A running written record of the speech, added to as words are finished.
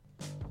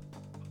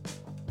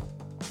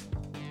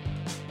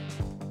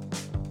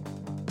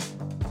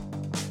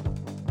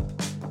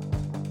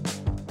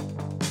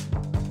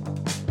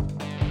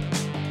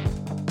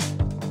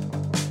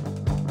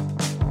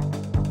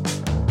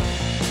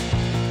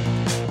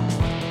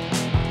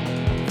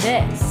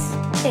This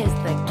is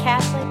the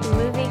Catholic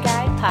Movie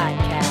Guy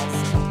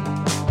Podcast.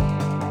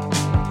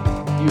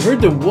 You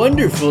heard the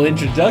wonderful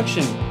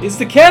introduction. It's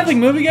the Catholic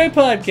Movie Guy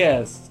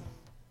Podcast.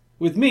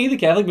 With me, the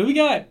Catholic Movie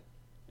Guy.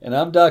 And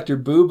I'm Dr.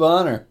 Boo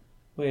Bonner.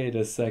 Wait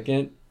a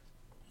second.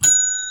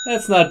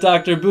 That's not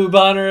Dr. Boo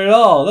Bonner at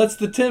all. That's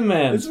the Tin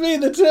Man. It's me,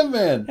 the Tin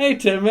Man. Hey,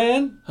 Tin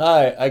Man.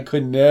 Hi, I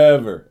could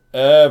never,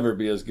 ever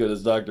be as good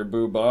as Dr.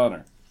 Boo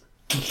Bonner.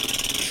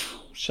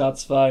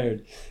 Shots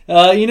fired.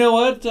 You know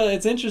what?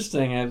 It's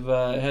interesting. I've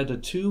had a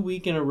 2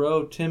 week in a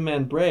row Tin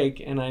Man break,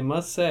 and I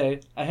must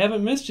say, I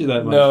haven't missed you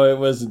that much. No, it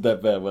wasn't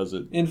that bad, was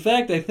it? In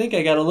fact, I think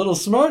I got a little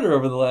smarter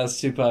over the last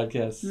 2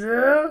 podcasts.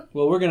 Yeah.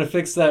 Well, we're going to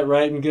fix that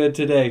right and good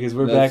today, because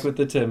we're back with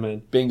the Tin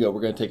Man. Bingo.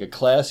 We're going to take a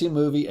classy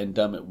movie and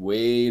dumb it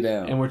way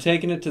down. And we're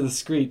taking it to the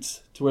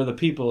streets, to where the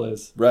people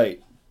is.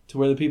 Right. To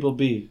where the people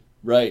be.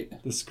 Right.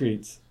 The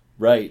streets.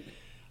 Right.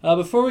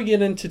 Before we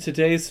get into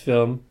today's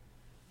film,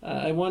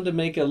 I wanted to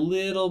make a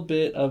little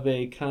bit of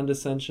a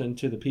condescension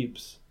to the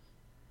peeps.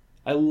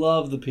 I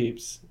love the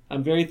peeps.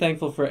 I'm very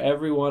thankful for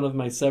every one of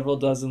my several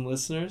dozen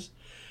listeners.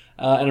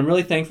 And I'm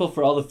really thankful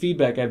for all the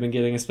feedback I've been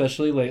getting,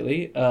 especially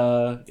lately.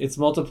 It's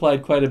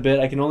multiplied quite a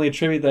bit. I can only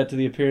attribute that to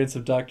the appearance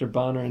of Dr.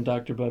 Bonner and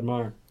Dr. Bud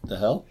Marr. The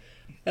hell?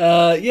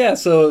 Yeah,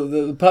 so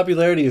the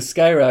popularity is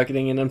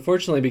skyrocketing, and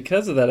unfortunately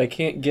because of that, I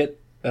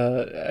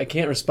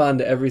can't respond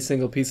to every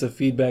single piece of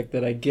feedback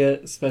that I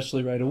get,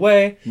 especially right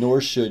away.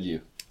 Nor should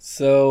you.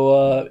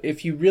 So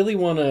if you really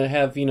want to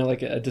have,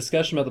 like a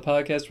discussion about the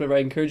podcast, whatever,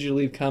 I encourage you to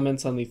leave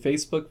comments on the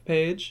Facebook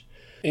page.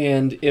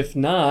 And if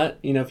not,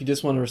 if you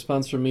just want a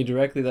response from me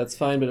directly, that's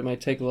fine, but it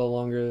might take a little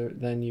longer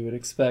than you would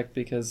expect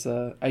because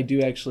I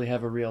do actually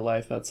have a real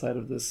life outside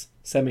of this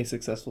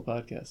semi-successful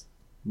podcast.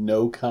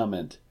 No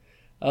comment.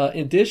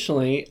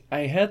 Additionally,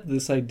 I had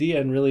this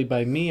idea, and really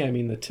by me, I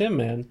mean the Tin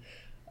Man,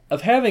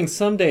 of having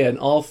someday an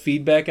all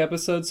feedback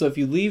episode. So if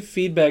you leave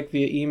feedback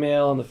via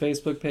email on the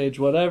Facebook page,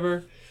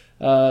 whatever,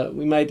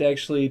 we might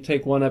actually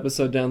take one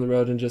episode down the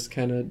road and just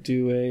kind of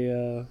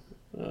do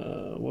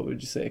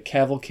a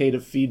cavalcade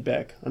of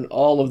feedback on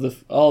all of the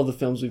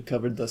films we've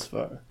covered thus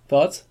far.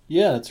 Thoughts?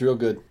 Yeah, it's real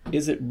good.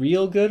 Is it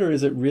real good or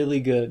is it really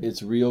good?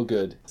 It's real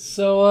good.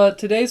 So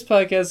today's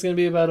podcast is going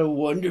to be about a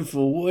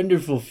wonderful,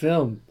 wonderful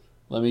film.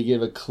 Let me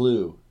give a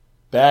clue.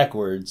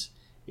 Backwards,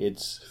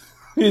 it's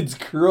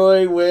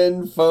Croy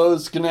Win Fo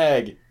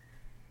Sknag.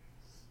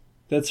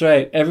 That's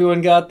right. Everyone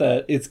got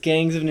that. It's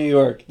Gangs of New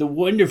York. The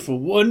wonderful,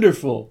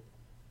 wonderful,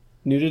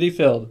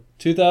 nudity-filled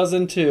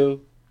 2002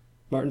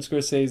 Martin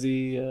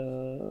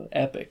Scorsese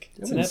epic. I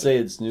wouldn't say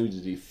it's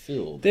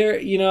nudity-filled. There,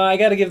 I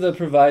got to give the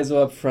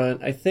proviso up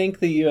front. I think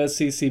the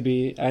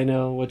USCCB, I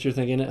know what you're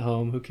thinking at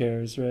home. Who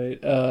cares, right?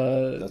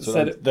 That's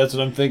what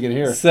I'm thinking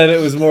here. Said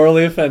it was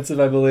morally offensive,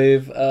 I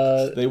believe.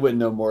 They wouldn't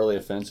know morally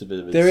offensive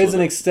if it's... There is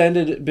an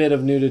extended bit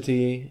of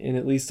nudity in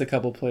at least a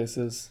couple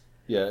places.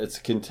 Yeah, it's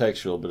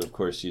contextual, but of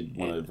course you'd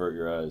want to avert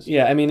your eyes.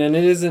 Yeah, and it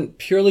isn't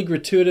purely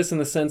gratuitous in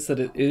the sense that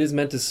it is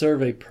meant to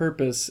serve a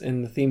purpose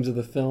in the themes of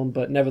the film,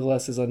 but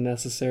nevertheless is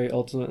unnecessary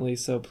ultimately,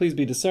 so please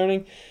be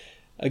discerning.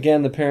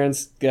 Again, the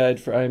Parents' Guide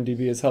for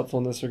IMDb is helpful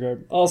in this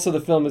regard. Also, the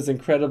film is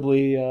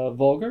incredibly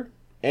vulgar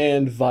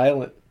and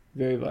violent.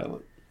 Very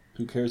violent.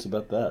 Who cares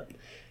about that?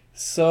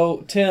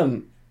 So,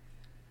 Tim,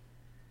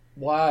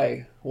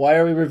 why? Why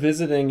are we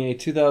revisiting a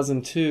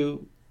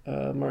 2002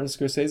 Martin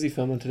Scorsese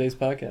film on today's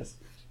podcast?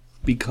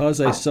 Because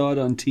I saw it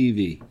on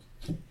TV.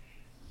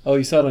 Oh,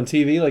 you saw it on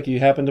TV? Like you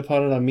happened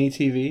upon it on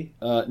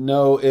MeTV?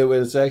 No, it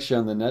was actually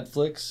on the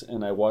Netflix,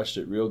 and I watched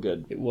it real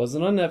good. It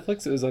wasn't on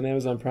Netflix? It was on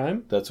Amazon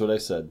Prime? That's what I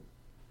said.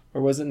 Or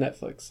was it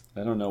Netflix?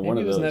 I don't know, Maybe one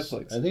of those. It was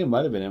Netflix. I think it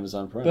might have been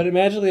Amazon Prime. But it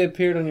magically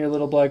appeared on your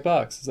little black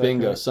box. Is that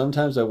Bingo. correct?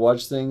 Sometimes I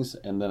watch things,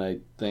 and then I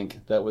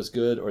think that was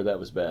good or that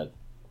was bad.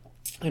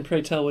 And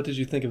pray tell, what did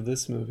you think of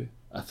this movie?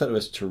 I thought it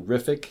was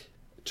terrific,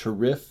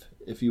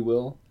 if you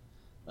will.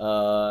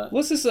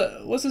 What's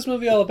this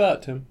movie all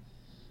about, Tim?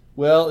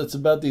 Well, it's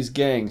about these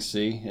gangs,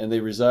 see, and they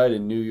reside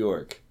in New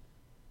York.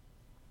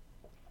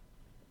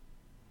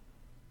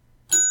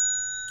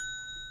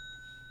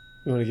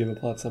 You want to give a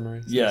plot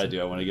summary? Yeah, I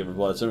do. I want to give a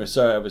plot summary.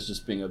 Sorry, I was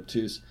just being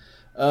obtuse.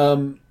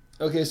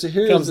 Okay, so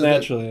here comes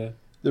naturally.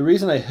 The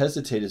reason I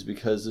hesitate is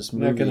because this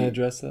movie... You're not going to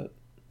address that.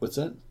 What's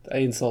that? I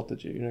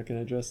insulted you. You're not going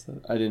to address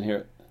that. I didn't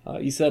hear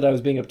it. You said I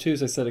was being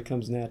obtuse. I said it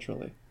comes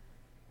naturally.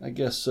 I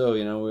guess so.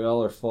 We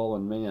all are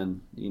fallen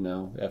man,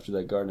 after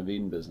that Garden of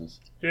Eden business.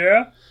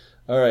 Yeah?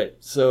 All right.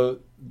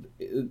 So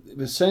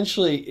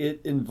essentially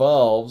it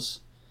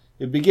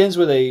begins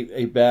with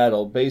a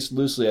battle based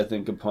loosely, I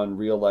think, upon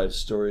real life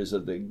stories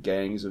of the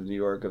gangs of New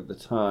York of the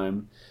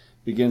time.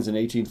 Begins in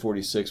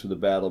 1846 with a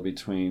battle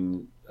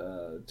between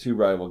two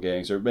rival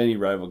gangs, or many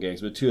rival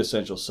gangs, but two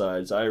essential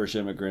sides, Irish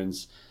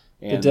immigrants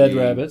and the Dead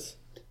Rabbits.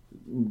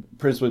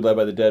 Principally led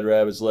by the Dead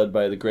Rabbits, led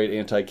by the great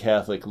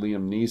anti-Catholic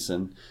Liam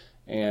Neeson.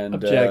 And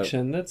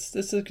objection. That's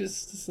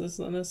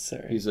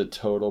unnecessary. He's a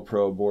total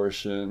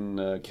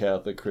pro-abortion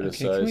Catholic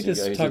criticizing guy. He's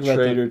a talk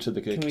traitor to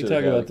the Can we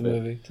talk about the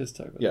movie? Just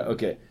talk about. Yeah.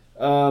 Okay.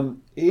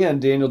 He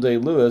and Daniel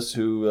Day-Lewis,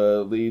 who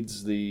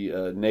leads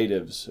the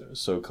natives,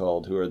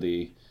 so-called, who are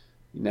the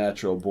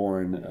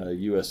natural-born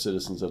U.S.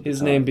 citizens of the His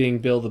time. name being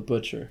Bill the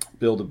Butcher.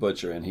 Bill the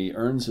Butcher, and he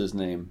earns his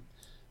name.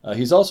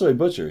 He's also a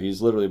butcher.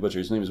 He's literally a butcher.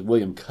 His name is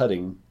William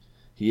Cutting.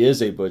 He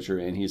is a butcher,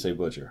 and he's a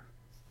butcher.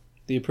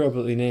 The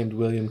appropriately named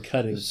William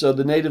Cutting. So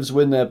the natives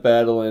win that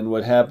battle, and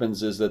what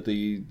happens is that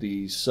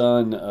the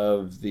son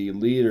of the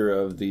leader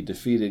of the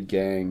defeated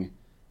gang,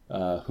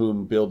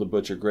 whom Bill the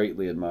Butcher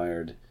greatly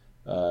admired,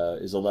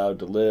 is allowed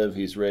to live.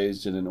 He's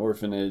raised in an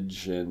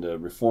orphanage and a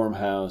reform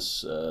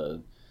house.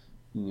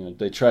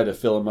 They try to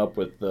fill him up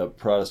with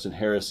Protestant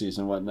heresies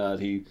and whatnot.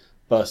 He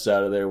busts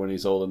out of there when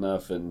he's old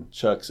enough and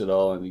chucks it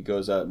all, and he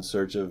goes out in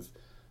search of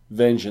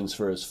vengeance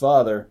for his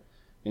father,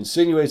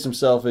 insinuates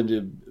himself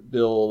into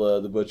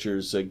Bill the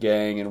Butcher's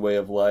gang and way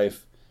of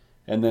life,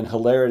 and then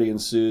hilarity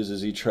ensues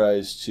as he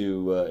tries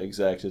to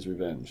exact his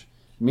revenge.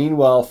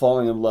 Meanwhile,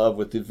 falling in love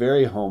with the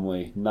very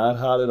homely, not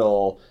hot at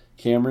all,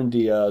 Cameron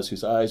Diaz,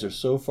 whose eyes are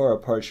so far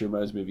apart she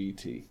reminds me of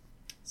E.T.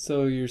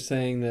 So you're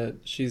saying that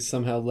she's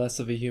somehow less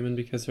of a human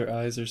because her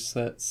eyes are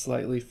set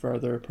slightly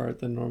farther apart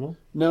than normal?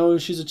 No,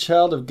 she's a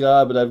child of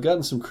God, but I've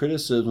gotten some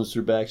criticisms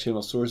through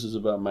back-channel sources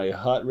about my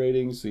hot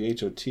ratings, the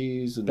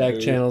HOTs. And Back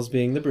channels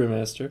being the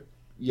Brewmaster.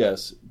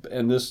 Yes,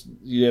 and this,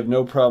 you have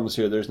no problems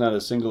here. There's not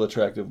a single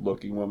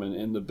attractive-looking woman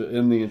in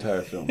the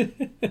entire film.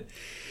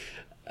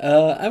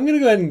 I'm going to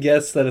go ahead and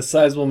guess that a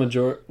sizable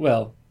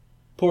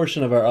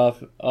portion of our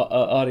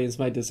audience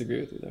might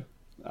disagree with you there.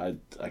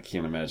 I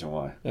can't imagine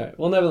why. All right.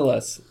 Well,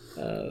 nevertheless.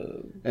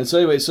 And so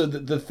anyway, so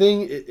the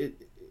thing,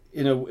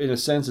 in a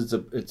sense,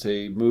 it's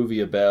a movie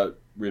about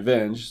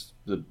revenge,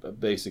 the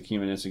basic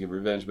human instinct of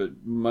revenge,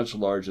 but much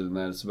larger than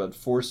that. It's about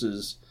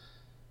forces.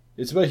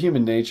 It's about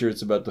human nature.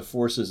 It's about the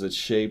forces that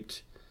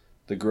shaped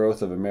the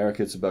growth of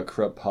America. It's about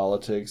corrupt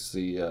politics.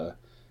 The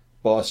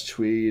Boss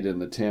Tweed and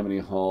the Tammany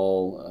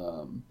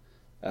Hall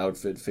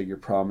outfit figure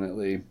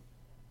prominently.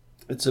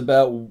 It's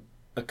about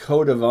a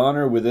code of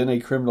honor within a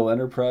criminal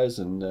enterprise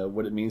and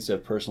what it means to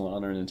have personal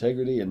honor and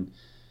integrity, and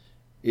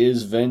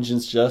is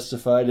vengeance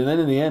justified? And then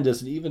in the end,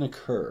 does it even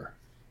occur?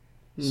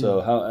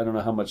 So I don't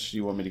know how much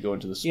you want me to go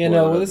into the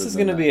spoiler. This is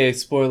going to be a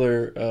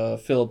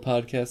spoiler-filled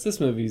podcast. This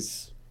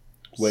movie's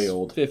way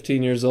old,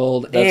 15 years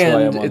old, That's and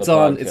why I'm on the it's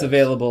podcast.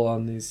 available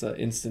on these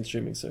instant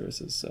streaming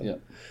services. So Yeah.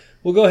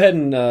 we'll go ahead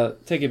and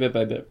take it bit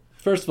by bit.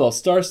 First of all,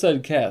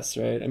 star-studded cast,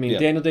 right? I mean, Yeah.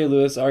 Daniel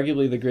Day-Lewis,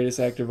 arguably the greatest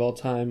actor of all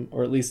time,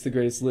 or at least the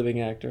greatest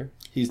living actor.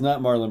 He's not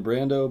Marlon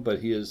Brando,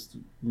 but he is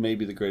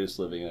maybe the greatest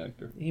living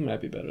actor. He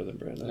might be better than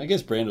Brando. I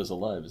guess Brando's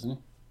alive, isn't he?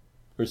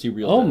 Or is he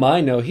real? Oh dead?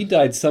 my, no, he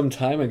died some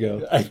time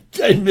ago.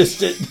 I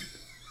missed it.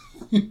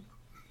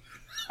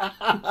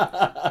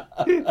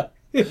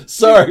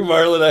 Sorry,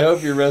 Marlon. I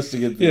hope you're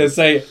resting in peace.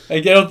 Yes, I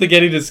don't think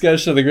any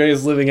discussion of the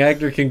greatest living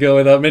actor can go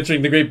without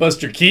mentioning the great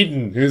Buster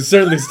Keaton, who's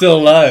certainly still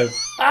alive.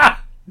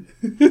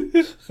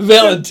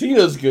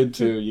 Valentino's good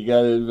too. You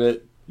gotta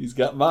admit, he's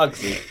got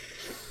moxie.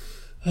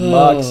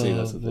 Moxie,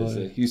 that's what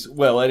they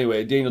say.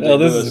 Anyway, Daniel Oh,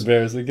 this Day-Lewis. is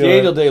embarrassing. Go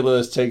Daniel on.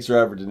 Day-Lewis takes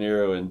Robert De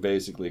Niro and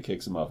basically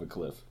kicks him off a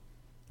cliff.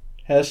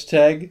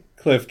 Hashtag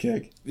cliff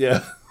kick.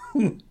 Yeah.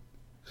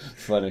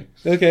 Funny.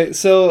 Okay,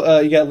 so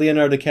you got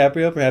Leonardo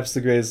DiCaprio, perhaps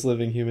the greatest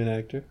living human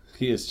actor.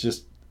 He is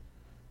just...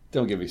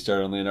 Don't get me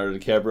started on Leonardo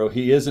DiCaprio.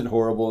 He isn't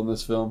horrible in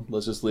this film.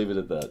 Let's just leave it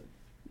at that.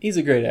 He's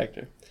a great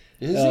actor.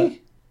 Is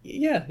he?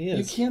 Yeah, he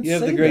is. You can't You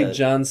have say the great that.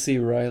 John C.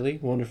 Reilly,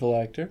 wonderful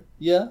actor.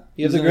 Yeah.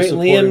 You have He's the in a great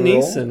Liam supporting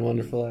role. Neeson,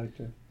 wonderful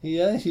actor.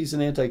 Yeah, he's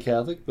an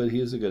anti-Catholic, but he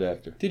is a good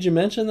actor. Did you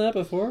mention that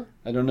before?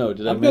 I don't know.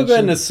 Did I I'm going mention? to go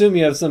ahead and assume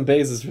you have some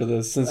basis for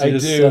this, since you I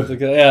just do. stuffed the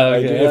yeah, I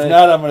okay. do. If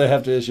not, I'm going to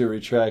have to issue a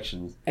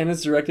retraction. And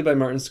it's directed by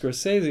Martin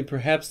Scorsese,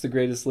 perhaps the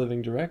greatest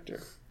living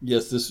director.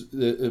 Yes, this.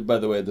 By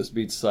the way, this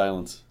beats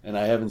Silence, and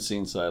I haven't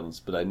seen Silence,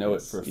 but I know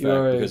it for a You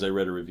are fact a- because I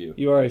read a review.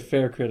 You are a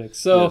fair critic.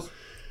 So,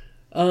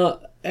 Yes.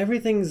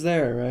 everything's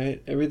there,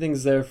 right?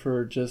 Everything's there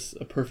for just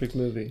a perfect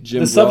movie. Jim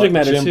the subject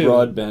matter, Jim too.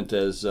 Broadbent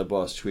as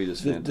Boss Tweed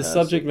is The fantastic.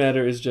 subject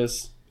matter is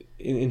just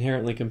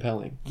inherently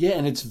compelling. Yeah,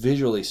 and it's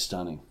visually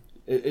stunning.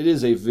 It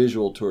is a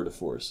visual tour de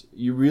force.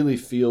 You really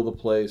feel the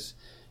place.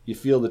 You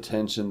feel the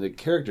tension. The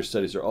character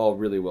studies are all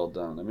really well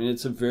done. I mean,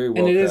 it's a very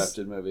well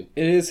crafted movie.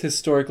 It is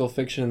historical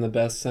fiction in the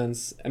best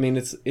sense. I mean,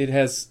 it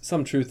has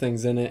some true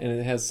things in it, and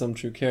it has some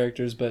true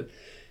characters, but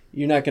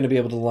you're not going to be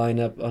able to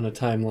line up on a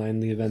timeline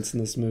the events in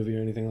this movie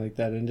or anything like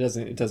that. And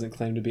it doesn't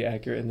claim to be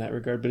accurate in that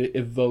regard, but it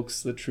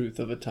evokes the truth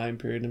of a time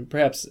period and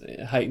perhaps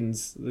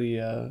heightens the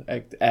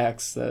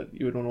acts that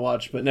you would want to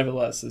watch, but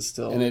nevertheless is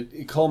still... And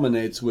it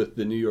culminates with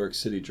the New York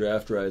City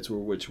draft riots,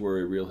 which were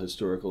a real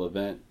historical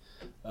event,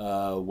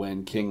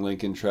 when King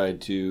Lincoln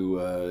tried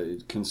to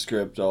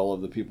conscript all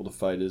of the people to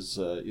fight his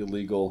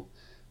illegal,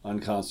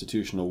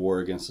 unconstitutional war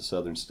against the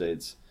southern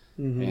states.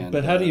 And,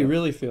 but how do you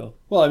really feel?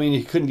 Well, I mean,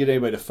 he couldn't get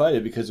anybody to fight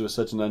it because it was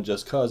such an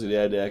unjust cause that he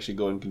had to actually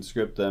go and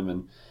conscript them,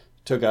 and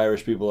took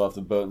Irish people off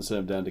the boat and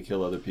sent them down to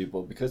kill other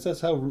people, because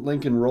that's how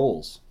Lincoln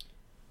rolls.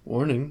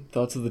 Warning,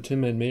 thoughts of the Tin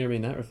Man may or may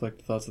not reflect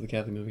the thoughts of the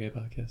Catholic Movie Guy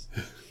podcast.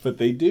 But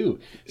they do.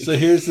 So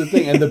here's the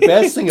thing. And the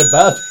best thing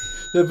about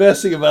The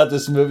best thing about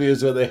this movie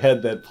is when they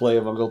had that play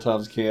of Uncle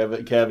Tom's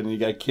Cabin, and you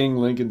got King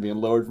Lincoln being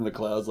lowered from the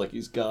clouds like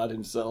he's God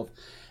himself,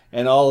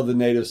 and all of the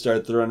natives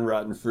start throwing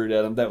rotten fruit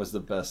at him. That was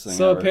the best thing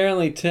So ever.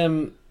 apparently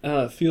Tim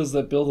feels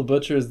that Bill the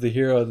Butcher is the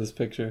hero of this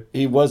picture.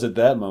 He was at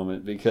that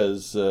moment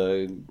because...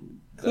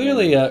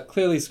 Clearly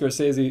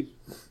Scorsese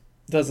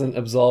doesn't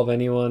absolve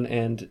anyone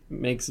and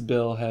makes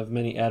Bill have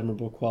many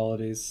admirable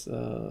qualities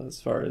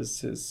as far as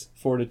his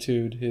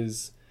fortitude,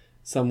 his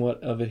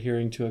somewhat of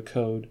adhering to a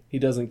code. He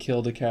doesn't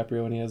kill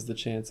DiCaprio when he has the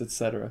chance,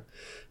 etc.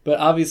 But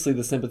obviously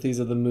the sympathies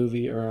of the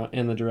movie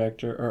and the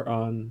director are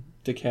on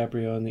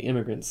DiCaprio and the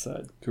immigrant's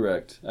side.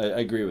 Correct. I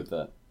agree with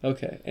that.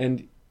 Okay,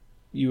 and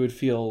you would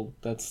feel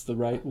that's the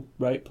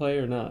right play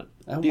or not?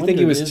 I Do you think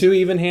he was too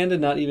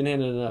even-handed, not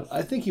even-handed enough?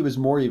 I think he was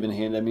more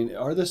even-handed. I mean,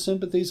 are the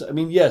sympathies... I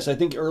mean, yes, I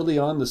think early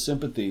on the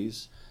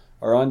sympathies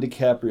are on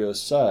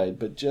DiCaprio's side,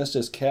 but just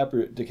as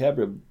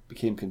DiCaprio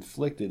became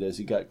conflicted as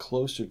he got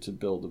closer to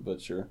Bill the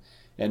Butcher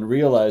and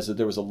realized that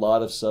there was a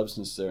lot of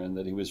substance there and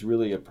that he was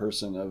really a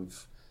person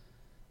of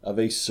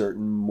a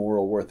certain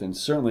moral worth and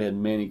certainly had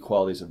many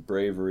qualities of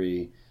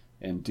bravery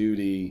and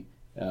duty,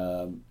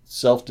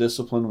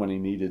 self-discipline when he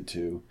needed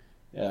to,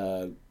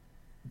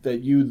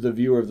 that you, the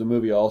viewer of the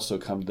movie, also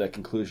come to that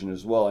conclusion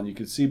as well, and you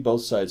can see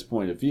both sides'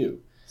 point of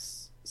view.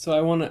 So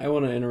I want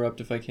to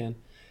interrupt if I can.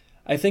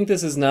 I think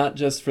this is not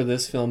just for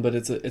this film, but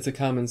it's a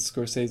common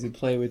Scorsese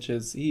play, which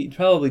is he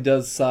probably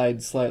does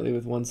side slightly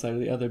with one side or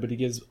the other, but he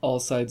gives all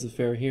sides a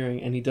fair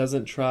hearing, and he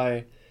doesn't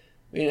try.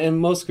 And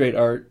most great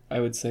art, I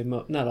would say,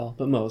 not all,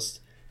 but most,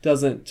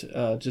 doesn't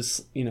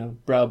just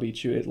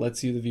browbeat you. It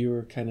lets you, the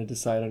viewer, kind of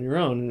decide on your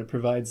own, and it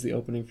provides the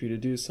opening for you to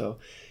do so.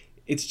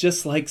 It's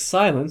just like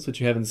Silence,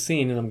 which you haven't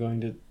seen, and I'm going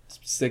to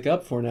stick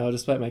up for now,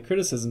 despite my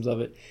criticisms of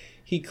it.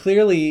 He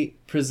clearly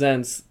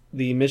presents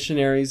the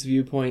missionaries'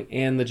 viewpoint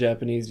and the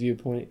Japanese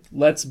viewpoint,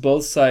 lets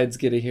both sides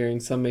get a hearing.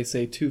 Some may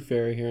say too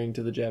fair a hearing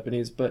to the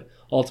Japanese, but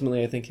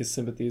ultimately I think his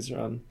sympathies are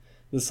on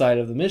the side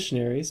of the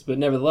missionaries. But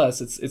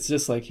nevertheless, it's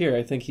just like here.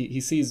 I think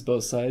he sees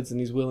both sides, and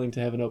he's willing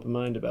to have an open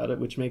mind about it,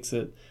 which makes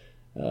it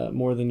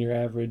more than your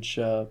average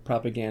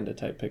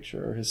propaganda-type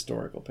picture or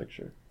historical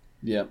picture.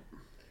 Yep.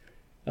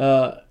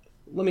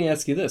 Let me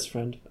ask you this,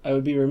 friend. I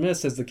would be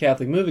remiss as the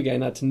Catholic movie guy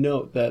not to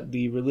note that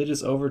the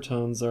religious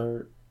overtones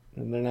are...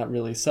 And they're not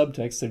really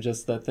subtext, they're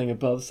just that thing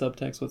above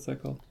subtext. What's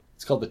that called?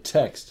 It's called The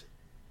Text.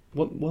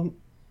 What?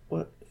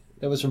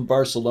 That was from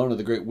Barcelona,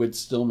 the great Whit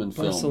Stillman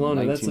film.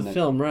 Barcelona, that's a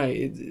film,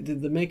 right.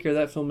 Did the maker of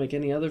that film make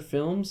any other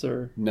films,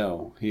 or...?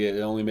 No, he had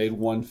only made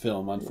one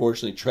film.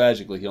 Unfortunately,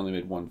 tragically, he only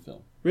made one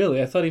film.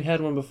 Really? I thought he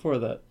had one before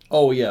that.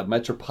 Oh, yeah,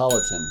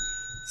 Metropolitan.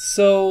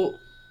 So...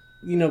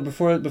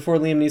 before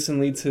Liam Neeson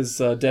leads his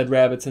dead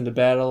rabbits into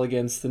battle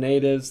against the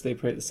natives, they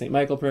pray the St.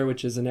 Michael prayer,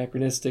 which is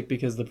anachronistic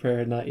because the prayer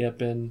had not yet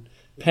been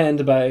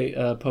penned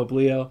by Pope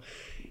Leo.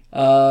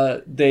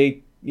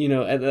 They,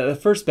 at the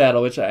first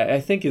battle, which I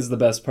think is the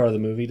best part of the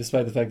movie,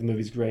 despite the fact the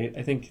movie's great,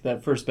 I think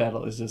that first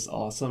battle is just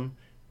awesome.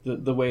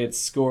 The way it's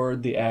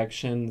scored, the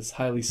action, this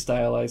highly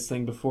stylized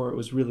thing before it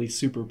was really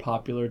super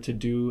popular to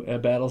do a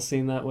battle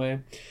scene that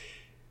way.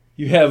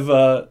 You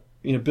have...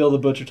 Bill the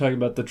Butcher talking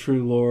about the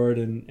true Lord,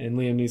 and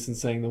Liam Neeson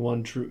saying the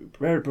one true,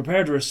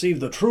 prepare to receive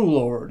the true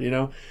Lord,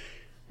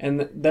 and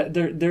that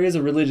there is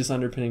a religious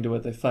underpinning to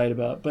what they fight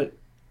about. But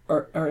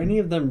are any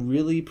of them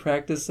really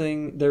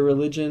practicing their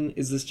religion?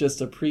 Is this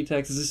just a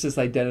pretext? Is this just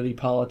identity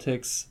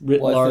politics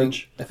writ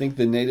large? I think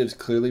the natives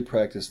clearly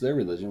practice their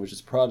religion, which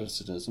is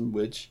Protestantism,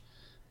 which,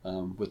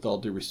 with all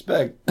due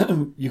respect,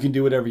 you can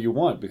do whatever you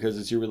want because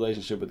it's your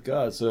relationship with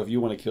God. So if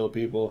you want to kill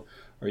people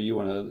or you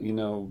want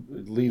to,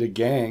 lead a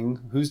gang,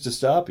 who's to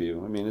stop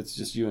you? I mean, it's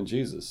just you and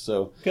Jesus.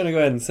 So I'm going to go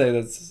ahead and say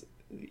that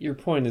your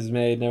point is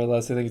made.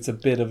 Nevertheless, I think it's a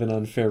bit of an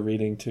unfair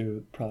reading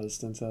to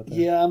Protestants out there.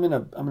 Yeah, I'm in a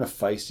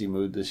feisty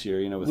mood this year.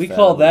 With we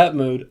call that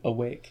mood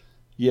awake.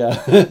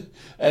 Yeah.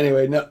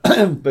 Anyway, no,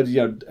 but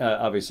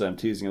obviously I'm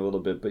teasing a little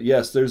bit. But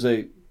yes, there is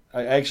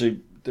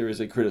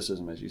a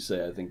criticism, as you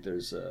say. I think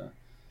there's.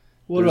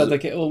 What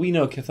about we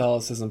know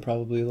Catholicism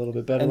probably a little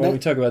bit better. When we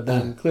talk about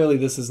them, clearly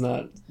this doesn't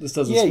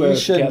square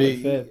with the Catholic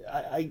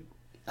faith.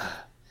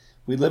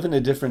 We live in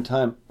a different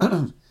time.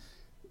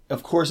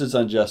 Of course, it's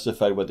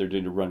unjustified what they're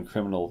doing to run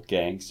criminal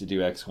gangs to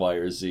do X, Y,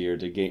 or Z, or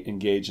to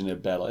engage in a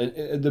battle.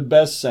 In the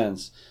best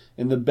sense,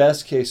 in the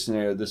best case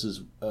scenario, this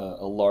is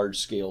a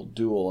large-scale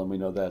duel, and we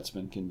know that's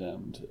been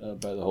condemned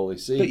by the Holy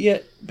See.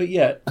 But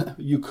yet,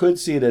 you could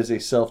see it as a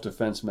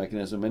self-defense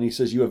mechanism. And he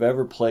says, "You have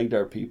ever plagued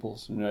our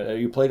peoples.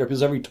 You plagued our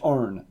peoples every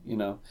turn."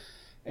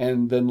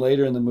 And then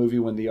later in the movie,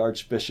 when the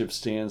Archbishop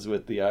stands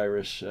with the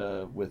Irish,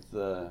 with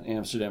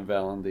Amsterdam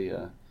Vallon,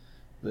 the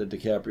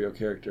DiCaprio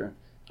character.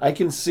 I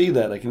can see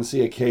that. I can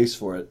see a case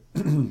for it.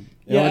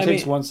 It only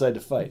takes one side to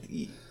fight.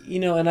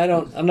 And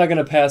I'm not going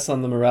to pass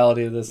on the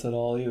morality of this at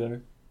all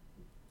either.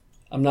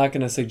 I'm not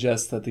going to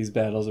suggest that these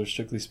battles are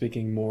strictly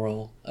speaking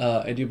moral.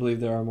 I do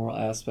believe there are moral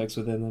aspects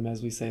within them,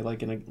 as we say,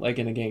 like in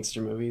a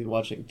gangster movie,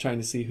 trying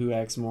to see who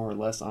acts more or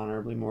less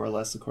honorably, more or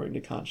less according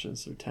to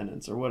conscience or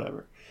tenets or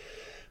whatever.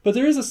 But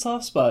there is a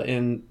soft spot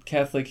in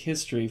Catholic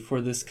history for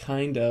this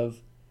kind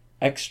of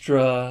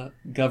extra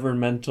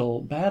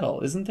governmental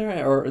battle, isn't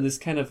there? Or this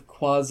kind of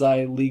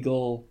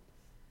quasi-legal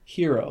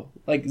hero,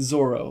 like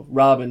Zorro,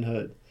 Robin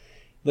Hood.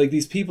 Like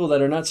these people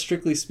that are not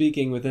strictly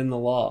speaking within the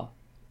law,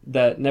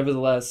 that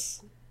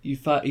nevertheless you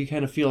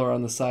kind of feel are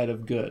on the side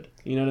of good.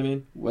 You know what I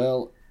mean?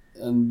 Well,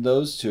 in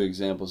those two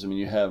examples, I mean,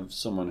 you have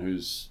someone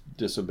who's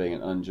disobeying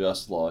an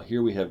unjust law.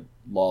 Here we have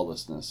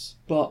lawlessness.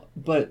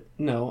 But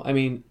no, I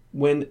mean,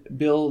 when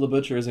Bill the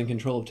Butcher is in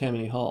control of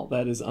Tammany Hall,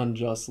 that is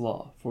unjust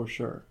law, for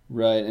sure.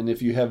 Right, and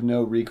if you have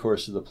no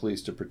recourse to the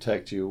police to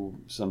protect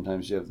you,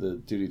 sometimes you have the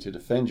duty to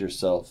defend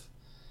yourself.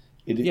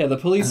 Yeah, the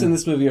police in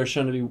this movie are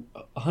shown to be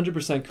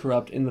 100%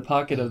 corrupt in the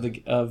pocket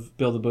of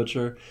Bill the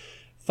Butcher,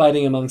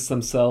 fighting amongst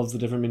themselves, the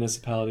different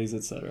municipalities,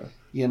 etc.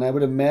 Yeah, and I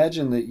would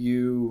imagine that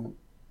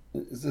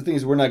the thing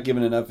is, we're not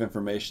given enough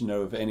information to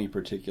know if any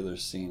particular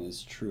scene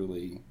is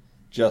truly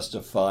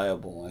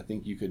justifiable. I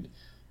think you could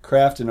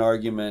craft an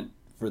argument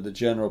for the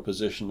general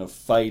position of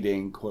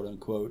fighting, quote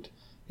unquote,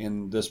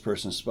 in this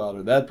person's spot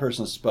or that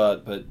person's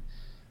spot, but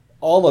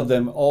all of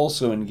them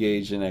also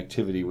engage in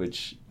activity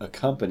which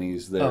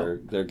accompanies their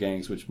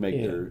gangs, which make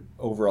their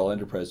overall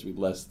enterprise to be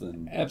less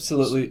than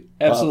absolutely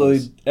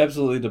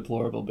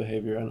deplorable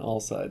behavior on all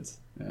sides.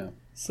 Yeah.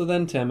 So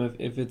then, Tim,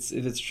 if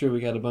it's true,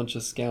 we got a bunch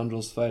of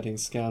scoundrels fighting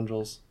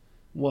scoundrels.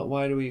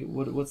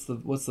 What's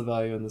the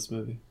value in this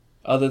movie,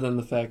 other than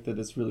the fact that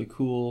it's really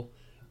cool?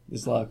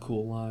 There's a lot of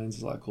cool lines.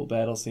 There's a lot of cool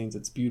battle scenes.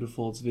 It's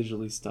beautiful. It's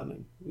visually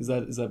stunning. Is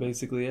that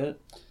basically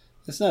it?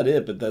 It's not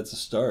it, but that's a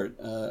start.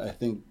 I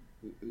think,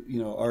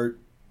 art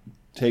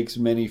takes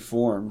many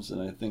forms,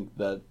 and I think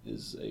that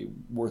is a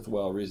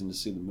worthwhile reason to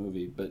see the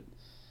movie. But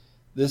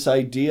this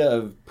idea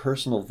of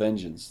personal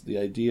vengeance, the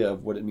idea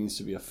of what it means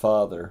to be a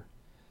father,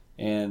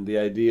 and the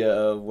idea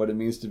of what it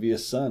means to be a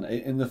son.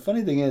 And the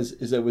funny thing is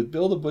that with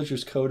Bill the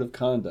Butcher's code of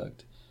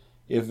conduct,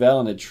 if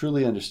Vallon had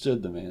truly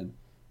understood the man,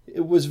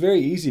 it was very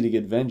easy to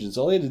get vengeance.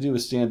 All he had to do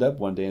was stand up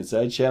one day and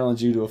say, "I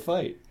challenge you to a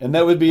fight," and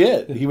that would be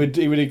it. He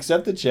would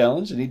accept the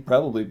challenge, and he'd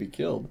probably be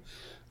killed.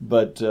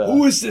 But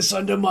who is this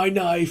under my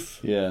knife?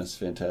 Yeah, it's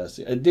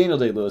fantastic. Daniel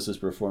Day-Lewis's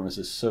performance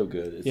is so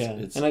good.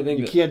 And I think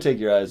you can't take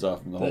your eyes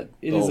off him.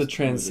 It is a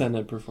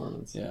transcendent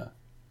performance. Yeah,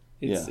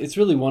 it's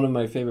really one of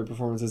my favorite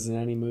performances in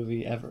any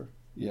movie ever.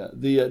 Yeah,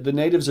 the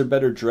natives are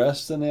better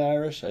dressed than the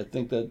Irish. I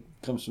think that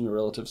comes from the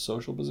relative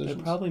social positions.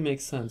 It probably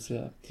makes sense.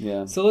 Yeah.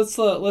 Yeah. So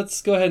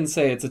let's go ahead and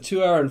say it's a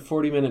 2 hour and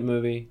 40-minute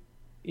movie.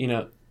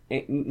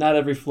 Not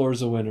every floor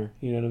is a winner.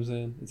 You know what I'm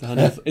saying?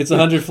 It's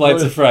 100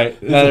 flights of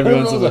fright. Not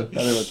everyone's a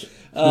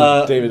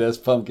winner. David S.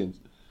 Pumpkins.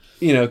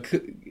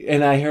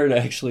 And I heard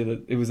actually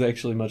that it was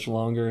actually much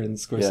longer, and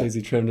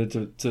Scorsese trimmed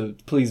it to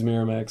please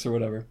Miramax or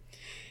whatever.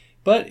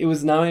 But it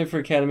was nominated for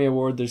Academy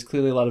Award. There's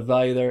clearly a lot of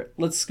value there.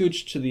 Let's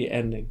scooch to the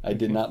ending. I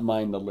did not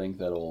mind the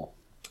length at all.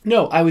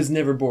 No, I was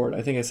never bored.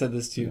 I think I said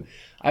this to you. Yeah.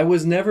 I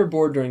was never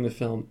bored during the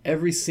film.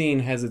 Every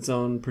scene has its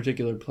own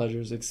particular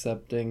pleasures,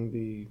 excepting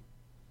the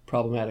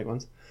problematic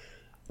ones.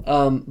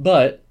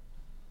 But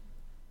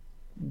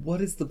what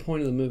is the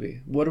point of the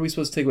movie? What are we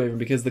supposed to take away from it?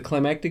 Because the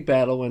climactic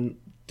battle, when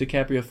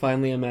DiCaprio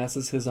finally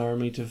amasses his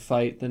army to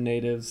fight the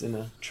natives in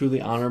a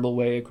truly honorable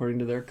way according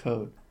to their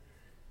code,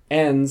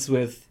 ends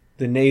with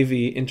the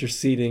Navy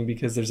interceding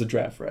because there's a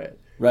draft riot.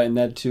 Right, and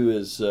that too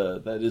is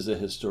a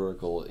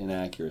historical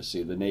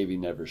inaccuracy. The Navy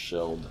never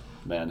shelled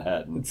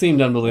Manhattan. It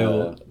seemed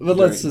unbelievable.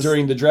 But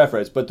during the draft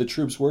riots, but the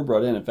troops were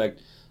brought in. In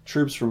fact,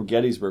 troops from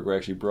Gettysburg were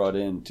actually brought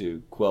in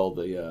to quell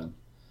the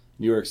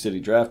New York City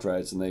draft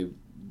riots, and they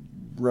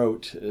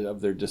wrote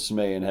of their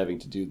dismay in having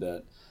to do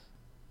that.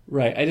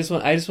 Right. I just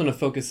want to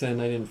focus in.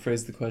 I didn't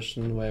phrase the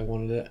question the way I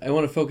wanted it. I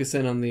want to focus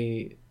in on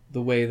the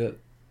way that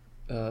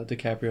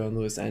DiCaprio and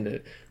Lewis end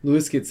it.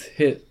 Lewis gets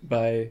hit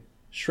by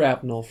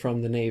shrapnel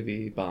from the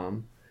Navy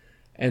bomb,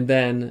 and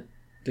then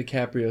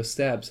DiCaprio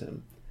stabs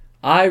him.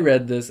 I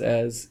read this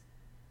as,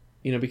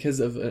 because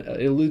of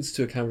it alludes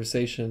to a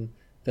conversation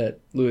that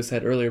Lewis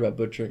had earlier about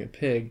butchering a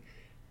pig.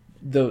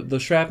 The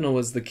shrapnel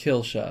was the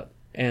kill shot,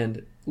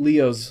 and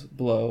Leo's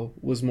blow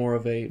was more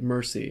of a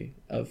mercy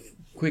of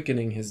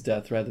quickening his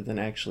death rather than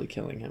actually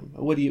killing him.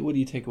 What do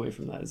you take away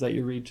from that? Is that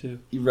your read too?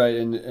 Right,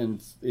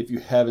 and if you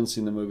haven't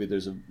seen the movie,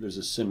 there's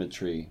a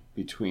symmetry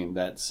between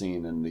that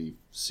scene and the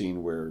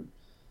scene where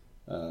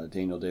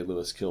Daniel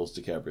Day-Lewis kills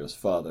DiCaprio's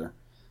father.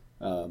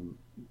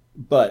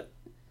 But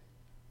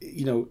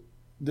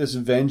this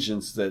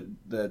vengeance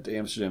that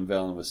Amsterdam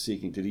Vallon was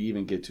seeking, did he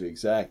even get to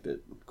exact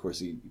it? Of course,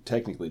 he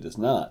technically does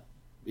not.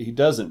 He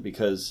doesn't,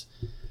 because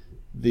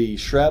the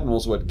shrapnel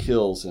is what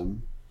kills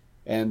him.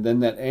 And then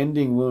that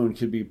ending wound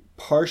could be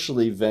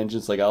partially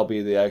vengeance, like I'll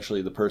be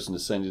the person to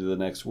send you to the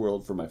next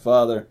world for my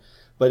father.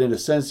 But in a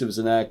sense, it was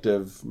an act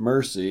of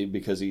mercy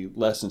because he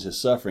lessened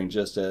his suffering,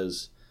 just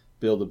as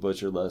Bill the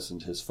Butcher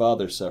lessened his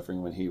father's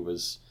suffering when he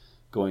was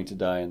going to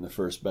die in the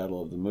first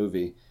battle of the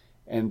movie.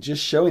 And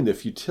just showing the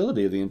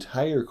futility of the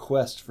entire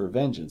quest for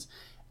vengeance.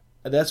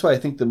 That's why I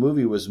think the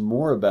movie was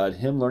more about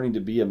him learning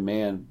to be a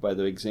man by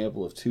the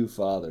example of two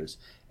fathers.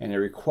 And it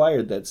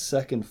required that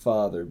second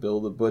father, Bill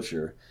the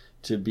Butcher,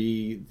 to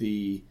be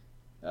the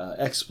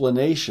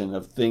explanation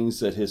of things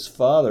that his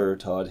father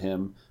taught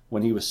him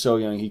when he was so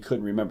young he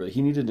couldn't remember.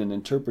 He needed an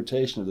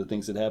interpretation of the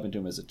things that happened to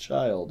him as a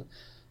child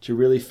to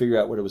really figure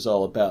out what it was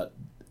all about.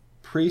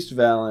 Priest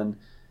Vallon,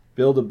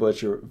 Bill the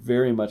Butcher,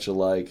 very much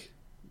alike,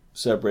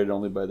 separated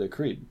only by their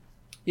creed.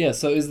 Yeah,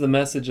 so is the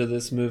message of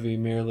this movie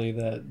merely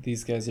that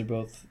these guys are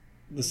both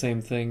the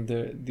same thing?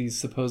 These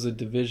supposed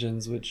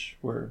divisions, which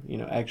were,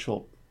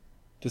 actual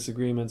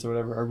disagreements or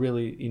whatever, are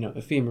really,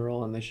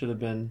 ephemeral, and they should have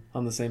been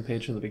on the same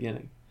page from the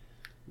beginning?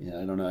 Yeah,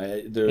 I don't know.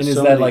 And is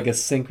that like a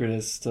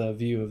synchronist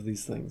view of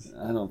these things?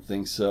 I don't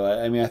think so.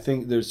 I mean, I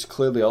think there's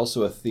clearly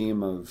also a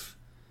theme of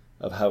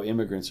how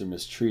immigrants are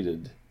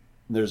mistreated.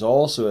 There's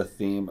also a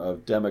theme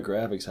of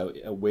demographics, how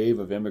a wave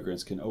of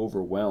immigrants can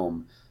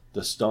overwhelm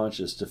the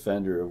staunchest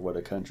defender of what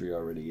a country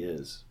already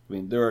is. I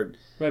mean, there are.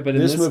 Right, but in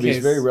this movie case,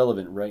 is very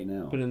relevant right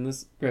now. But in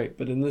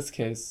this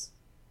case,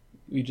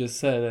 we just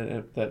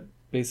said that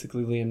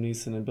basically Liam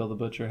Neeson and Bill the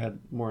Butcher had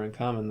more in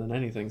common than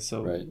anything.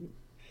 So right.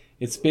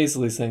 It's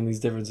basically saying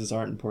these differences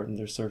aren't important;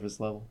 they're surface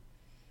level.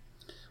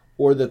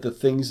 Or that the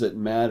things that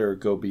matter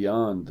go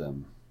beyond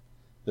them.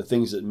 The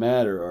things that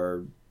matter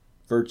are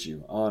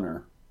virtue,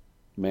 honor,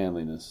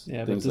 manliness.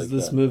 Yeah, things but does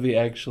this movie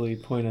actually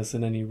point us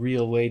in any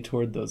real way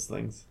toward those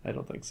things? I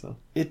don't think so.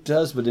 It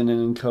does, but in an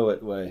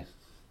inchoate way.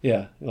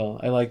 Yeah, well,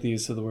 I like the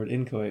use of the word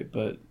inchoate,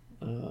 but...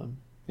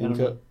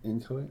 Inchoate?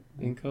 Inchoate?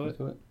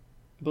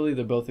 I believe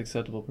they're both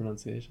acceptable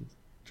pronunciations.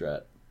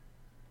 Drat.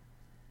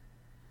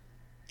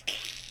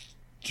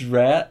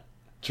 Drat?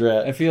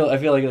 Drat. I feel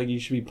like you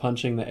should be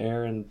punching the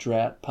air and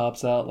drat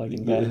pops out like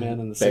in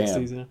Batman in the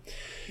 60s.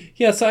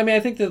 Yeah, so I mean,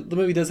 I think that the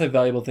movie does have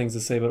valuable things to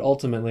say, but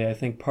ultimately I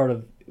think part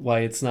of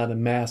why it's not a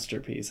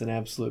masterpiece, an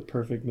absolute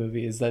perfect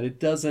movie, is that it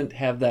doesn't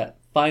have that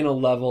final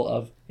level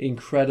of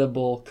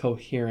incredible,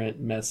 coherent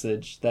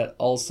message that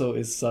also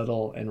is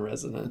subtle and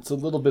resonant. It's a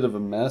little bit of a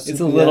mess. It's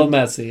a little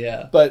messy,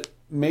 yeah. But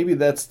maybe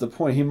that's the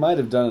point. He might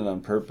have done it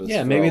on purpose.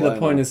 Yeah, maybe the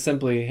point is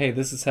simply, hey,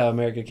 this is how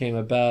America came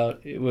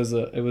about. It was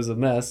a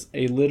mess,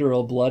 a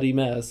literal bloody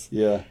mess.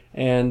 Yeah.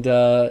 And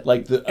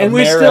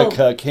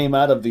America came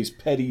out of these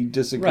petty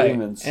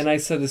disagreements. Right. And I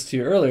said this to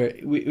you earlier.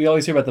 We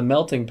always hear about the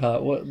melting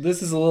pot. Well,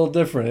 this is a little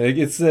different.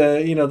 It's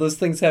those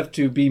things have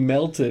to be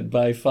melted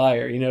by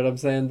fire. You know what I'm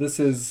saying? This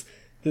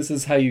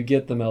is how you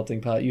get the melting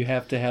pot. You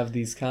have to have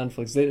these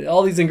conflicts.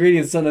 All these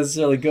ingredients don't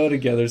necessarily go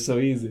together so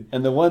easy.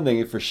 And the one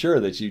thing for sure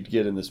that you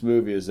get in this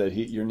movie is that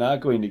you're not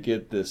going to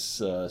get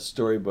this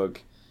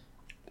storybook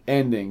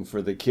ending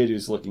for the kid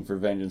who's looking for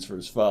vengeance for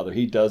his father.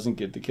 He doesn't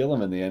get to kill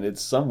him in the end.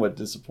 It's somewhat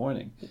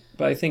disappointing.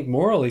 But I think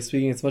morally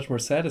speaking, it's much more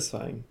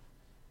satisfying.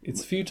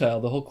 It's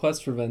futile. The whole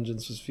quest for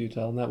vengeance was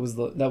futile, and that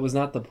was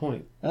not the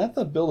point. And I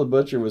thought Bill the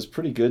Butcher was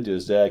pretty good to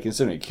his dad,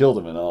 considering he killed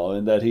him and all,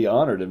 and that he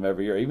honored him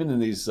every year, even in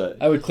these.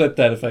 I would clip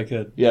that if I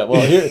could. Yeah,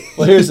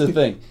 here's the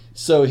thing.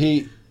 So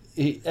he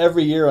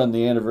every year on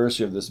the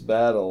anniversary of this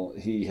battle,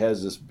 he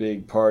has this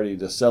big party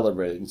to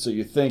celebrate. And so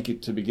you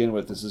think to begin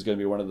with, this is going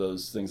to be one of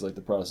those things like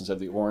the Protestants have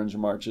the Orange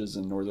Marches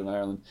in Northern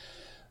Ireland,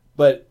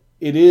 but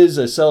it is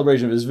a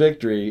celebration of his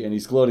victory, and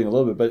he's gloating a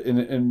little bit. But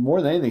in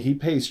more than anything, he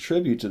pays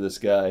tribute to this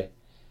guy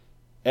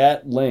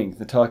at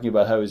length, talking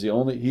about how he's the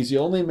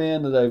only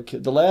man that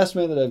the last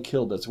man that I've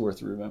killed that's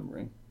worth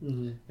remembering.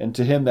 Mm-hmm. And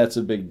to him, that's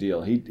a big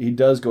deal. He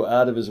does go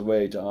out of his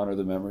way to honor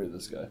the memory of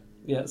this guy.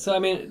 Yeah, so I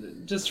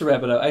mean, just to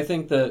wrap it up, I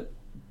think that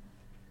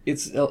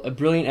it's a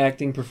brilliant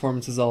acting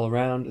performances all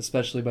around,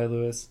 especially by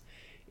Lewis.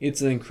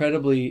 It's an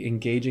incredibly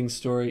engaging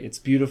story. It's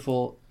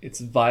beautiful. Its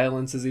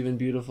violence is even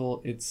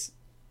beautiful. It's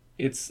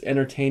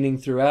entertaining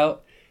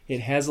throughout. It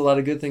has a lot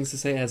of good things to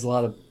say. It has a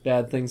lot of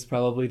bad things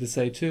probably to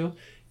say too.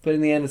 But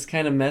in the end, it's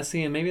kind of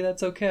messy, and maybe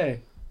that's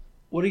okay.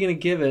 What are you going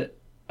to give it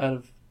out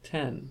of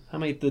 10? How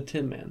many the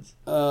Tin Mans?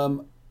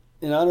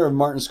 In honor of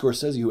Martin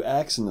Scorsese, who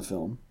acts in the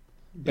film,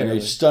 Barely. in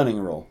a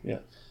stunning role. Yeah.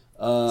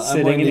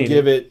 I'm going to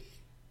give it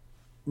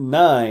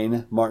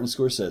 9 Martin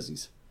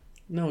Scorseses.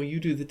 No,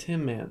 you do the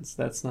Tin Mans.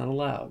 That's not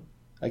allowed.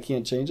 I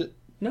can't change it?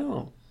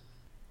 No.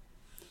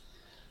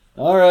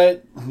 All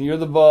right. You're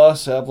the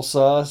boss.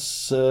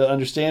 Applesauce.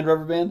 Understand,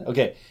 Rubber Band?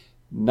 Okay.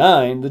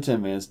 9, the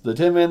Tin Mans. The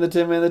Tin Man, the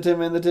Tin Man, the Tin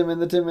Man, the Tin Man,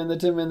 the Tin Man, the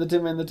Tin Man, the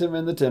Tin Man, the Tin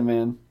Man, the Tin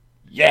Man.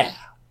 Yeah!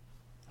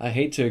 I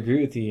hate to agree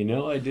with you. You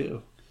know I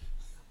do.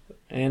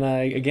 And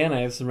I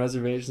have some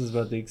reservations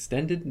about the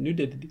extended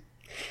nudity.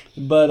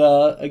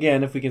 But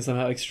again, if we can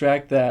somehow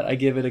extract that, I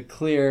give it a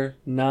clear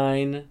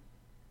 9,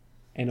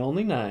 and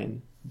only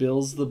 9,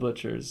 Bills the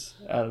Butchers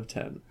out of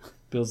 10.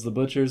 Bills the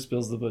Butchers,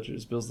 Bills the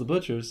Butchers, Bills the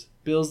Butchers,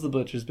 Bills the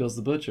Butchers, Bills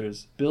the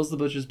Butchers, Bills the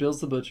Butchers, Bills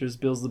the Butchers,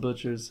 Bills the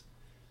Butchers,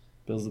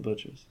 Bills the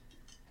Butchers.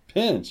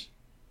 Pinch.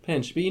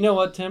 But you know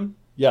what, Tim?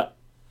 Yeah.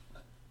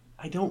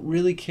 I don't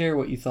really care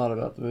what you thought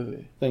about the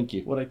movie. Thank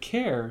you. What I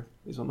care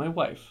is what my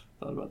wife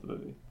thought about the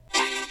movie.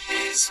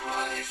 His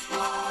wife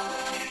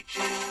like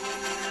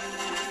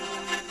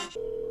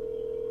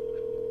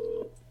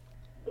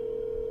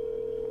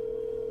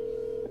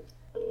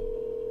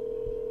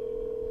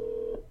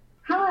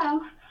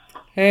Hello.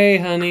 Hey,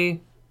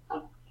 honey.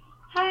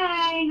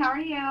 Hi, how are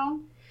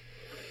you?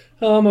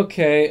 I'm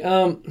okay.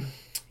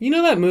 You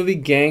know that movie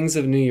Gangs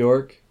of New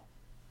York?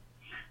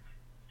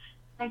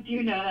 I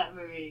do know that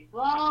movie.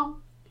 Well,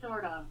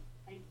 sort of.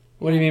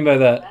 What do you mean by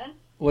that?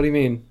 What do you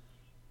mean?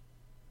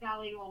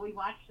 Golly, well, we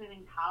watched it in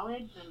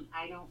college, and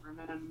I don't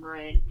remember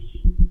it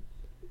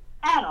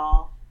at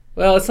all.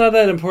 Well, it's not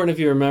that important if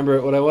you remember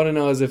it. What I want to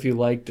know is if you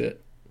liked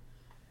it.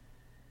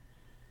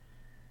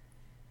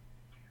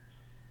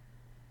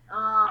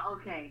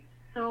 Okay.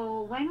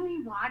 So when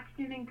we watched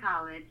it in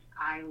college,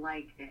 I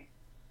liked it.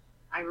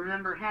 I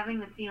remember having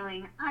the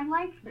feeling I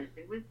liked this.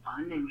 It was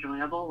fun,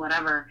 enjoyable,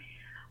 whatever.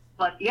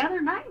 But the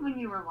other night when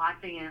you were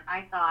watching it,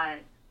 I thought,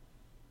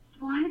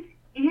 what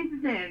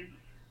is this?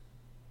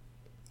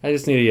 I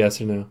just need a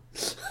yes or no.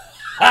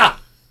 That's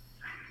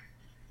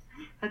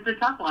a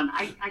tough one.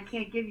 I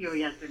can't give you a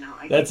yes or no.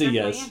 That's a my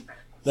yes. answer.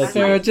 That's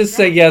Sarah, just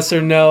say yes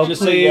or no,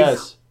 Just please. say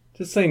yes.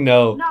 Just say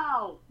no.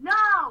 No.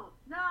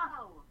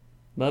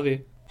 Love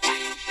you.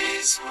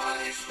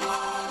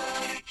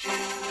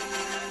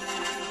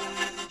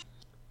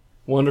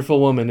 Wonderful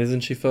woman,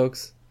 isn't she,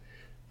 folks?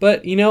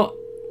 But, you know,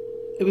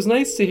 it was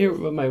nice to hear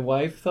what my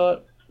wife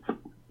thought.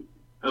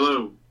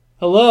 Hello.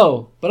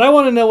 Hello, but I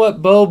want to know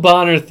what Bo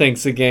Bonner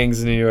thinks of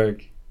Gangs of New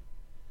York.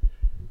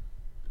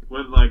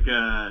 What,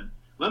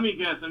 let me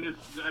guess.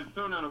 I've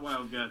thrown out a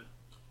wild guess.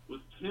 Was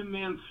Tin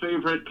Man's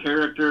favorite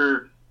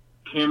character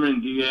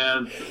Cameron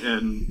Diaz,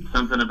 and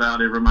something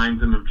about it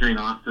reminds him of Jane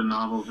Austen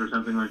novels or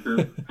something like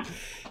this?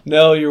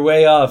 No, you're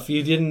way off.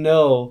 You didn't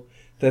know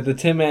that the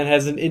Tin Man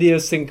has an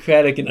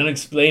idiosyncratic and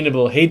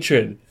unexplainable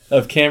hatred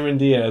of Cameron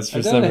Diaz for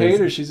I some don't hate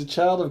reason. her. She's a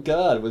child of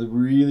God with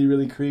really,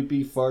 really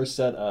creepy,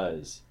 far-set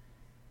eyes.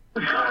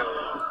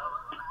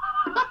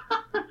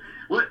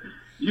 What?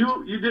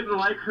 You didn't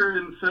like her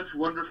in such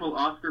wonderful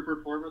Oscar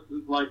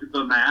performances like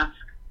The Mask?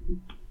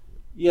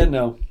 Yeah,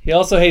 no. He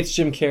also hates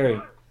Jim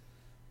Carrey.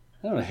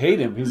 I don't hate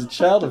him. He's a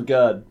child of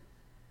God.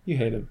 You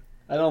hate him.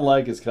 I don't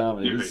like his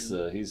comedy. You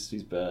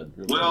He's bad.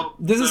 Really Well,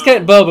 This is so, kind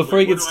of, Bo,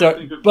 before you what get do I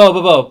started, think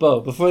of-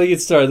 Bo, before you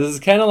get started, this is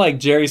kind of like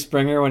Jerry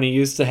Springer when he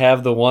used to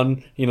have the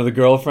one, the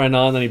girlfriend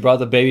on, then he brought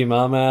the baby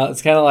mama out.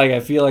 It's kind of like,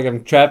 I feel like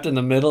I'm trapped in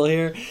the middle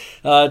here.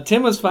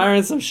 Tim was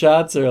firing some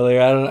shots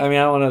earlier. I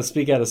don't want to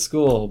speak out of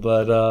school,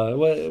 but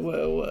what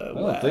I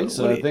don't think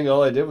so. I think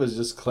all I did was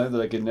just claim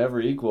that I could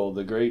never equal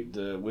the great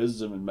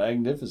wisdom and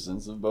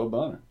magnificence of Bo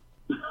Bonner.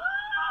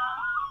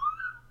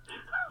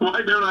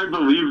 Why don't I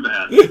believe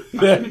that?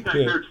 I think I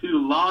hear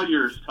two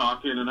lawyers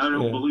talking, and I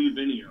don't believe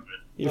any of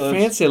it. Your Well,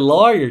 fancy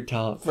lawyer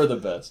talk. For the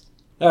best.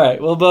 All right,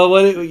 well, Bo,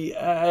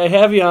 I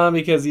have you on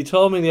because you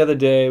told me the other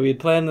day we had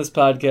planned this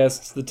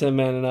podcast, the Tin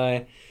Man and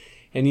I,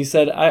 and you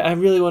said I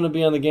really want to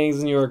be on the Gangs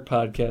of New York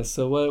podcast.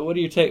 So what do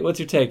you take? What's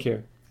your take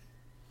here?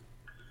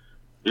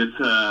 It's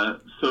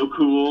so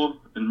cool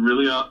and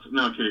really awesome.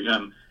 No,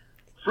 kidding.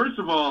 First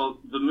of all,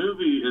 the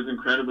movie is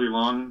incredibly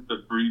long,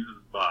 but breezes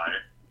by.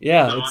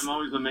 Yeah, So I'm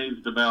always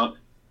amazed about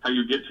how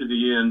you get to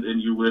the end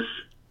and you wish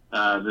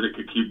that it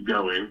could keep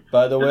going.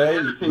 By the way,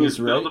 the other thing is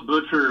he's right. Bill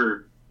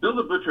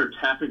the Butcher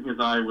tapping his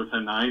eye with a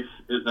knife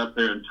is up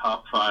there in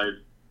top 5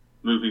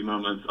 movie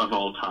moments of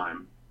all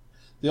time.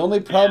 The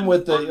only problem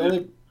with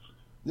the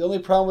only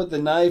problem with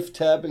the knife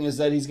tapping is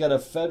that he's got a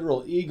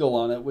federal eagle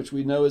on it, which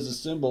we know is a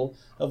symbol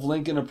of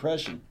Lincoln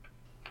oppression.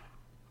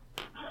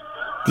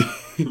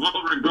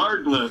 Well,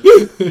 regardless,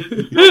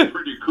 it's still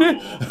pretty cool.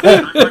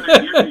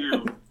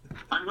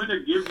 I'm going to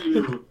give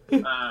you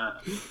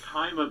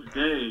time of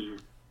day,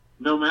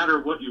 no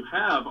matter what you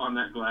have on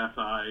that glass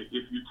eye,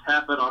 if you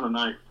tap it on a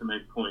knife to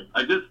make points.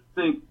 I just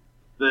think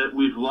that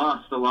we've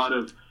lost a lot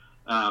of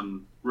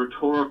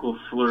rhetorical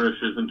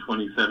flourishes in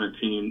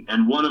 2017,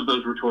 and one of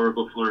those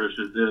rhetorical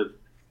flourishes is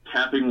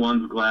tapping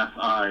one's glass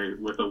eye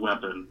with a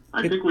weapon.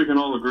 I think we can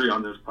all agree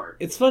on this part.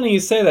 It's funny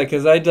you say that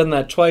because I've done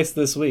that twice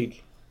this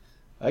week.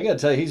 I gotta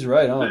tell you, he's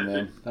right on,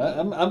 man.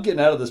 I'm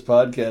getting out of this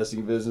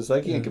podcasting business.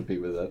 I can't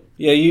compete with that.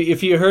 Yeah,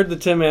 if you heard the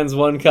Tin Man's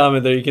one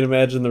comment there, you can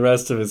imagine the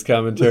rest of his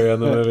commentary on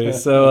the movie.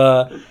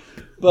 So,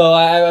 well,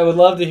 I would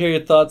love to hear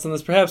your thoughts on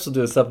this. Perhaps we'll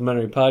do a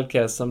supplementary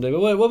podcast someday.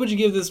 But what would you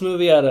give this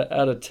movie out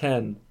of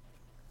 10?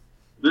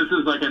 This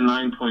is like a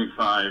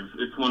 9.5.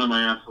 It's one of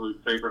my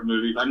absolute favorite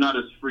movies. I'm not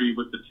as free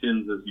with the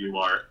tins as you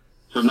are.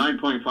 So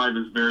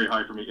 9.5 is very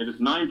high for me. It is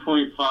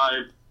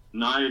 9.5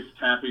 knives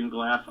tapping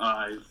glass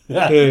eyes.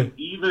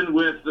 Even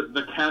with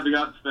the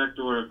caveat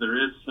spector of there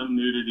is some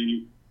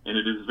nudity and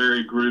it is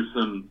very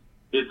gruesome,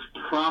 it's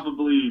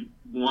probably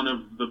one of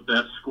the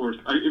best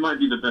it might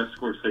be the best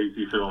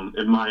Scorsese film,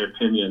 in my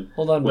opinion.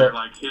 Hold on, where Bo.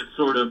 like his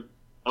sort of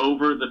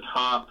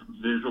over-the-top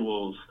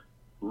visuals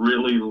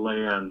really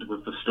land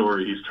with the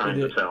story he's trying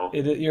to tell.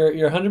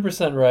 You're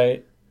 100%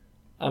 right.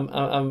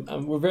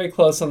 We're very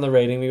close on the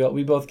rating.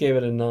 We both gave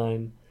it a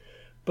 9.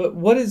 But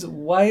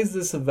why is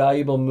this a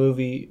valuable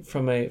movie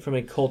from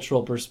a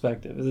cultural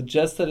perspective? Is it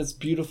just that it's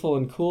beautiful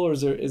and cool, or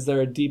is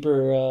there a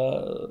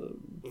deeper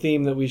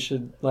theme that we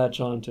should latch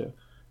on to?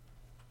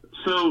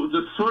 So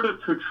the sort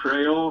of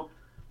portrayal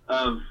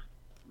of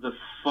the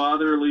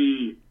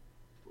fatherly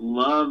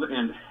love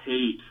and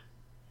hate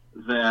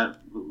that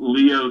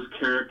Leo's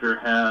character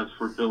has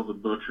for Bill the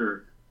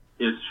Butcher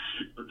is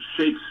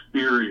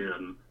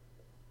Shakespearean,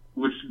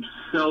 which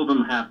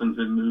seldom happens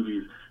in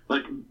movies.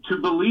 Like, to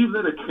believe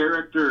that a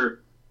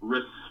character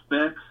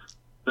respects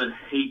but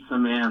hates a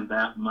man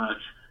that much.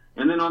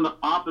 And then on the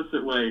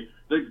opposite way,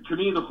 to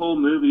me, the whole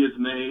movie is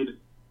made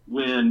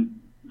when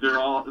they're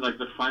all, like,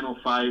 the final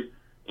fight,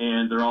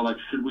 and they're all like,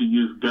 should we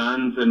use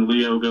guns? And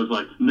Leo goes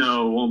like,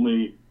 no,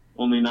 only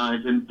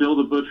knives. And Bill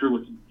the Butcher,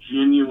 with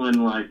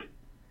genuine, like,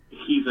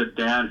 he's a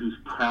dad who's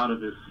proud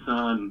of his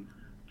son,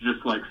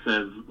 just like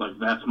says, like,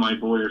 that's my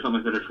boy, or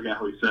something like that. I forget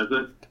how he says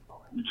it.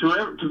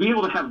 To be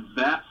able to have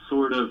that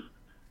sort of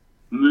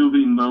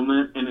movie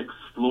moment and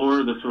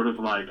explore the sort of,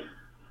 like,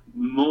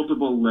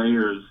 multiple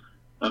layers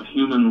of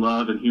human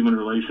love and human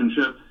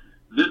relationship,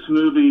 this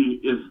movie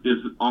is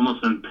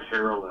almost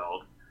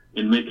unparalleled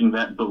in making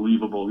that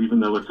believable, even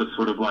though it's a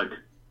sort of, like,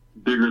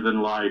 bigger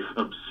than life,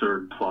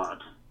 absurd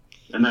plot.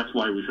 And that's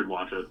why we should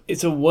watch it.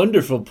 It's a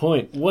wonderful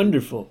point.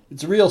 Wonderful.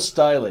 It's real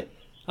stylish.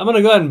 I'm going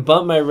to go ahead and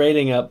bump my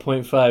rating up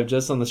 0.5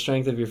 just on the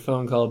strength of your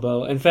phone call,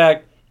 Bo. In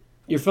fact,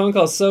 your phone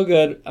call's so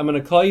good, I'm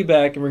going to call you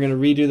back and we're going to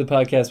redo the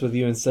podcast with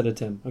you instead of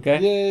Tim. Okay?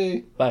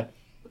 Yay. Bye.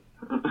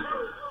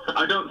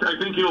 I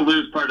think you'll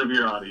lose part of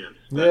your audience.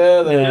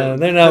 Yeah,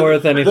 they're not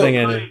worth anything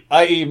anyway.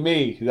 I.e.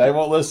 me. I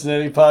won't listen to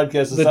any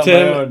podcast. It's not my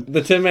own.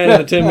 The Tim Man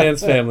and the Tim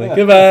Man's family.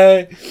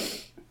 Goodbye.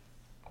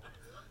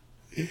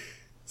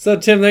 So,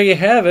 Tim, there you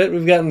have it.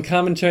 We've gotten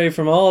commentary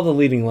from all the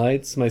leading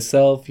lights.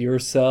 Myself,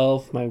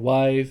 yourself, my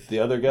wife. The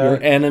other guy. Your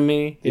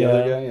enemy. The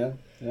other guy,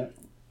 yeah.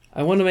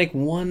 I want to make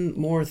one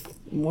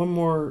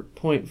more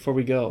point before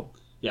we go.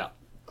 Yeah.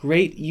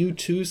 Great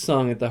U2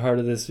 song at the heart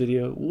of this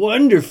video.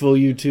 Wonderful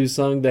U2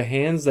 song, The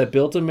Hands That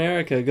Built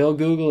America. Go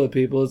Google it,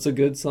 people. It's a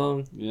good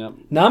song. Yeah.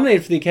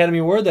 Nominated for the Academy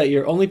Award that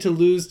year, only to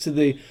lose to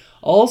the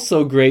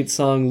also great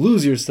song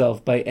Lose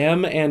Yourself by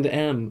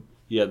M&M.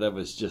 Yeah, that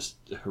was just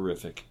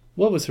horrific.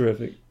 What was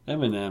horrific?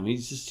 Eminem,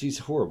 he's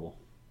horrible.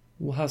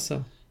 Well, how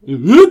so? What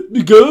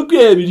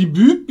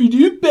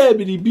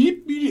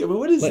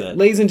is that?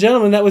 Ladies and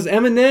gentlemen, that was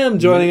Eminem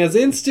joining us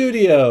in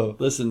studio.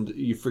 Listen,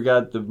 you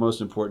forgot the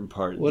most important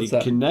part. What's the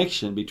that?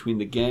 connection between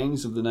the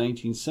gangs of the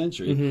 19th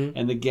century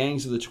and the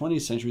gangs of the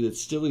 20th century that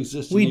still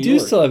exist in New York. We do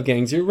still have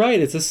gangs. You're right.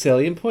 It's a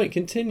salient point.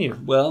 Continue.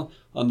 Well,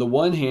 on the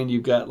one hand,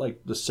 you've got, like,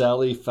 the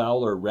Sally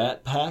Fowler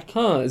Rat Pack.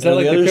 Huh, is that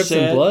like the Crips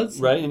and Bloods?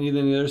 Right, and then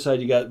on the other side,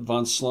 you got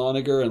Von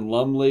Sloniger and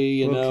Lumley,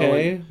 you know.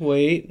 Okay,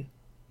 wait.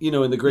 You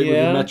know, in the great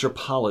movie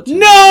Metropolitan.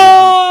 No!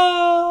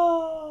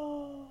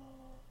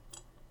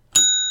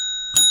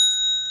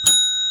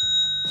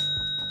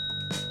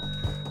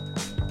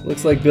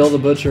 Looks like Bill the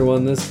Butcher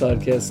won this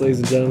podcast, ladies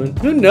and gentlemen.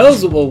 Who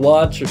knows what we'll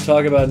watch or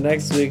talk about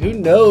next week? Who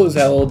knows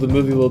how old the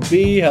movie will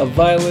be, how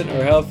violent,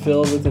 or how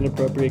filled with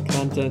inappropriate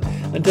content?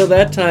 Until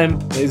that time,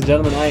 ladies and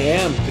gentlemen, I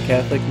am the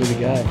Catholic Movie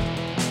Guy.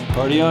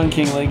 Party on,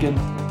 King Lincoln.